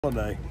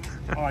Day.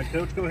 All right,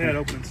 Coach, go ahead,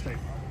 opening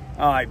statement.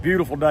 All right,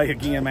 beautiful day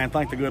again, man.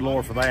 Thank the good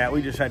Lord for that.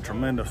 We just had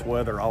tremendous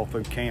weather all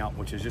through camp,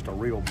 which is just a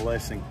real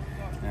blessing.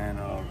 And,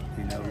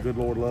 you know, the good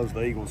Lord loves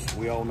the Eagles.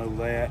 We all know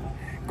that.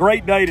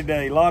 Great day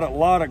today. A lot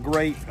of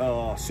great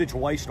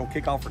situational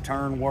kickoff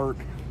return work.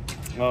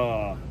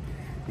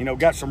 You know,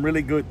 got some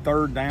really good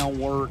third down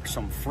work,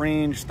 some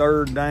fringe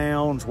third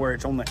downs where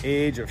it's on the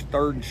edge of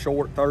third and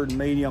short, third and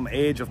medium,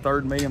 edge of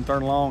third and medium,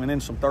 third and long, and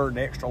then some third and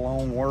extra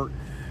long work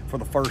for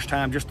the first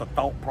time. Just the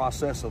thought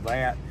process of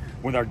that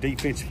with our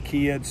defensive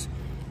kids,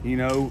 you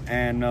know,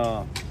 and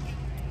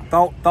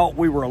thought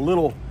we were a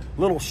little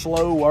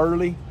slow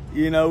early,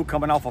 you know,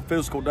 coming off a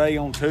physical day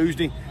on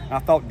Tuesday. I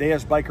thought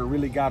Des Baker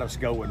really got us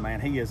going, man.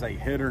 He is a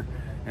hitter.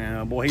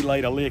 And boy, he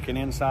laid a lick, an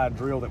inside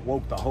drill that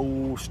woke the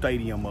whole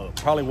stadium up.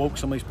 Probably woke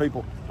some of these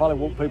people, probably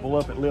woke people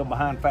up that live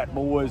behind Fat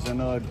Boys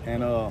and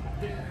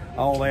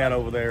all that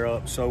over there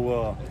up.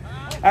 So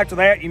after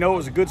that, you know, it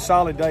was a good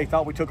solid day.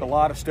 Thought we took a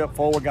lot of step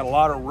forward, got a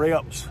lot of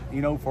reps, you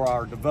know, for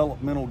our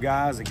developmental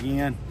guys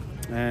again.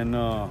 And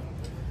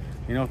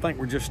you know, I think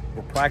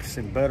we're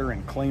practicing better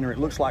and cleaner. It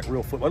looks like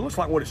real football. It looks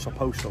like what it's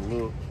supposed to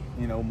look,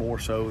 you know, more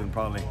so than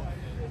probably,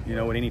 you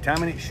know, at any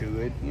time. And it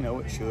should, you know,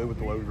 it should with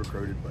the way we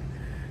recruited. But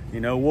you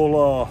know,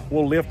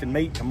 we'll lift and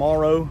meet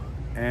tomorrow,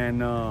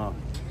 and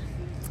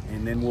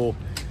then we'll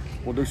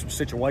do some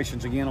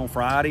situations again on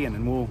Friday, and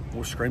then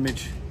we'll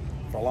scrimmage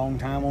for a long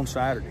time on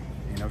Saturday.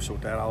 You know, so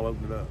with that, I'll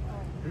open it up.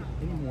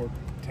 Any more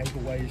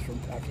takeaways from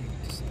after you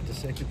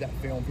dissected that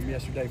film from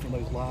yesterday from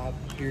those live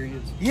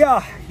periods?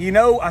 Yeah, you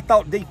know, I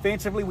thought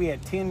defensively we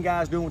had 10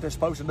 guys doing what they're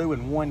supposed to do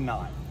and one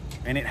not,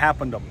 and it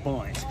happened a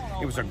bunch.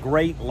 It was a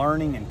great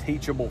learning and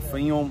teachable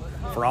film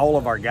for all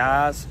of our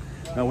guys.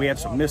 You know, we had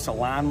some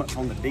misalignments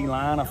on the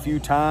D-line a few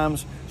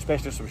times,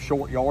 especially some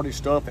short yardage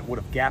stuff that would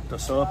have gapped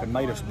us up and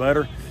made us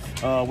better.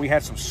 We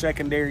had some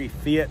secondary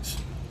fits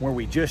where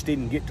we just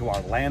didn't get to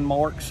our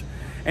landmarks.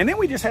 And then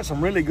we just had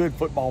some really good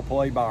football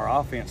play by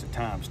our offense at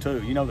times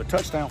too. You know, the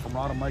touchdown from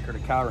Rodemaker to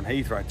Kyron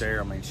Heath right there,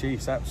 I mean,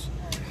 geez, that's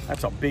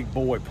a big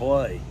boy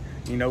play,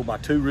 you know, by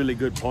two really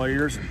good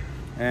players.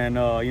 And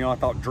you know, I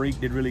thought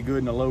Drake did really good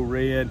in the low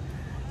red.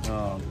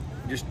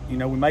 Just, you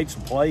know, we made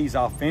some plays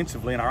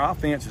offensively, and our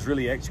offense is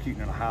really executing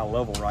at a high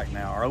level right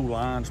now. Our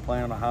O-line's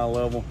playing at a high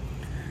level.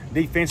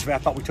 Defensively, I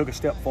thought we took a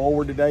step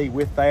forward today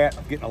with that,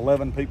 of getting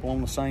 11 people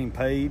on the same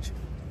page.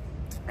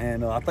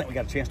 And I think we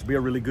got a chance to be a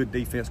really good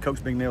defense.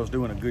 Coach Bignell's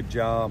doing a good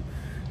job.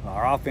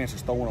 Our offense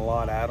is throwing a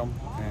lot at them,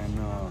 and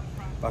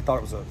I thought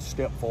it was a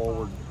step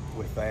forward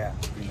with that,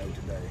 you know,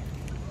 today.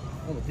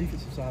 On the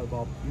defensive side of the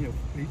ball, you know,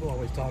 people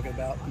always talk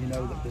about, you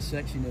know, the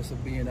sexiness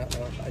of being a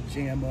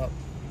jam-up,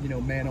 you know,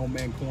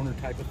 man-on-man corner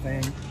type of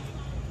thing.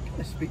 Kind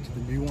of speak to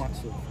the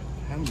nuance of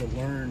having to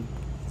learn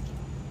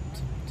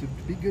to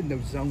be good in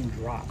those zone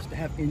drops, to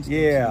have instincts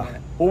in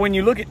that. Well, when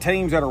you look at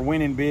teams that are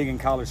winning big in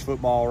college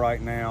football right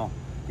now,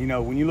 you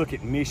know, when you look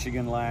at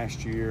Michigan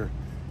last year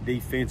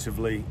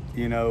defensively,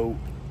 you know,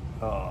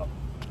 a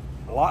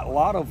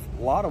lot of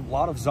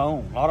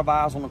zone, a lot of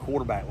eyes on the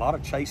quarterback, a lot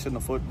of chasing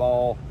the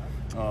football,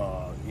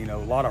 you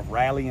know, a lot of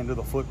rallying to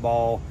the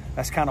football.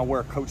 That's kind of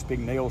where Coach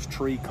Bignell's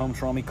tree comes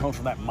from. He comes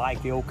from that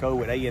Mike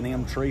Elko at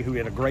A&M tree, who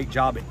had a great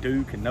job at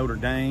Duke and Notre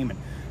Dame, and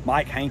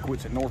Mike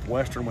Hankwitz at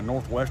Northwestern when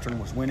Northwestern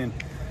was winning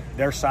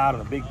their side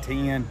of the Big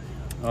Ten.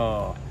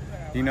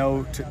 You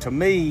know, to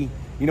me,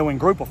 you know, in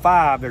Group of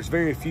Five, there's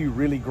very few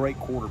really great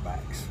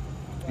quarterbacks.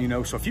 You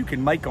know, so if you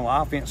can make an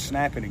offense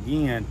snapping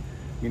again,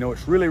 you know,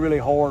 it's really, really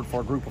hard for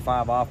a Group of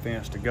Five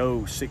offense to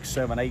go 6,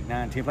 7, 8,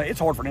 9, 10 play.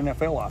 It's hard for an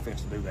NFL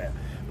offense to do that,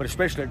 but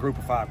especially a Group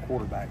of Five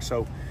quarterback.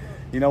 So,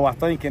 you know, I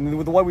think, and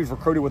with the way we've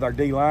recruited with our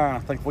D-line, I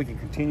think we can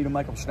continue to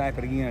make them snap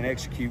it again and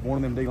execute. One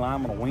of them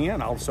D-linemen will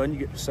win. All of a sudden, you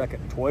get to 2nd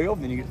and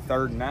 12, then you get to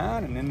 3rd and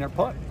 9, and then they're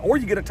putting. Or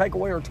you get a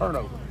takeaway or a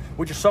turnover,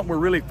 which is something we're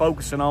really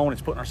focusing on.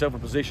 It's putting ourselves in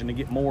a position to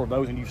get more of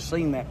those, and you've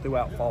seen that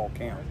throughout fall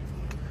camp.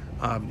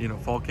 You know,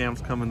 fall camp's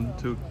coming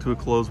to a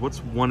close. What's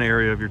one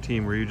area of your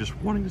team where you're just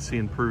wanting to see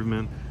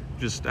improvement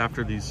just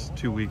after these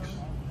 2 weeks?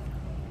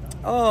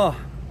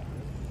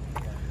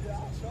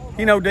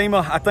 You know,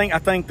 Dima, I think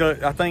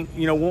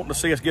you know, wanting to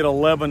see us get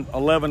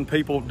 11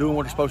 people doing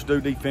what they're supposed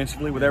to do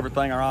defensively with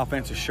everything our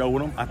offense is showing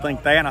them. I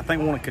think that, and I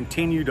think we want to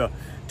continue to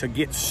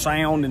get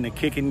sound in the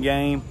kicking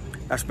game.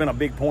 That's been a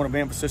big point of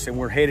emphasis, and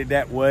we're headed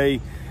that way.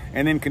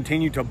 And then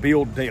continue to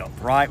build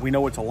depth, right? We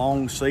know it's a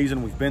long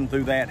season. We've been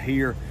through that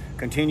here.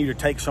 Continue to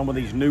take some of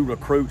these new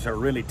recruits that are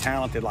really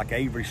talented, like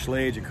Avery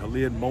Sledge and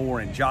Khalid Moore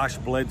and Josh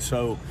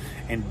Bledsoe,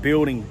 and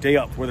building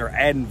depth where they're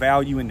adding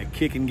value in the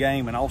kicking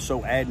game and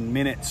also adding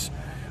minutes,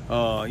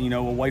 you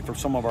know, away from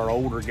some of our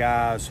older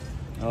guys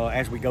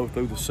as we go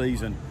through the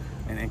season,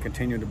 and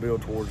continue to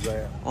build towards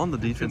that. On the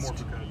defense,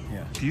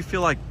 do you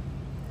feel like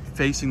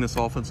facing this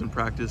offense in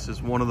practice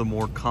is one of the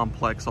more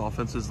complex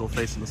offenses they'll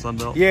face in the Sun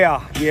Belt?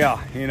 Yeah.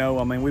 You know,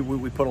 I mean,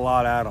 we put a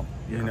lot at them,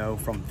 you know,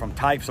 from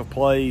types of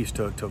plays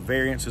to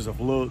variances of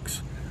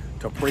looks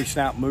to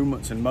pre-snap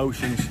movements and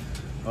motions.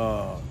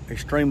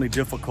 Extremely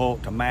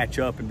difficult to match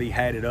up and be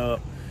hatted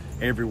up.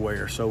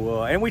 everywhere.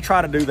 So, and we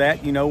try to do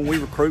that. You know, when we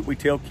recruit, we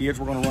tell kids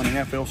we're going to run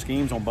NFL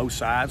schemes on both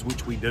sides,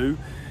 which we do,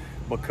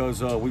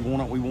 because we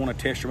want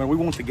to test your. We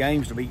want the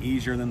games to be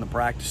easier than the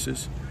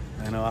practices,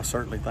 and I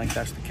certainly think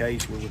that's the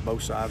case with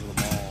both sides of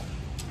the ball.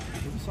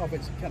 This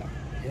offense kind of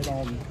hit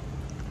on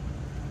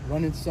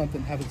running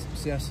something, having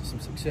some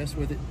success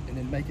with it, and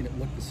then making it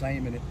look the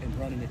same and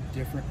running it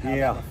different. How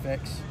that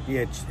affects.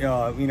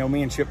 Yeah, you know,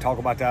 me and Chip talk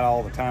about that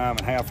all the time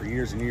and have for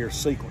years and years.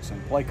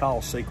 Sequencing, play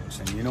call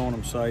sequencing. You know what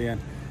I'm saying?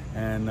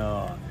 And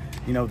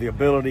you know, the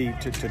ability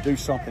to do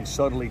something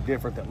subtly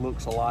different that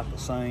looks a lot the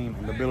same,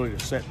 and the ability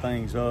to set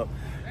things up.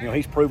 You know,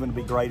 he's proven to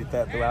be great at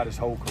that throughout his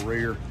whole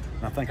career,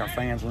 and I think our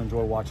fans will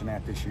enjoy watching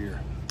that this year.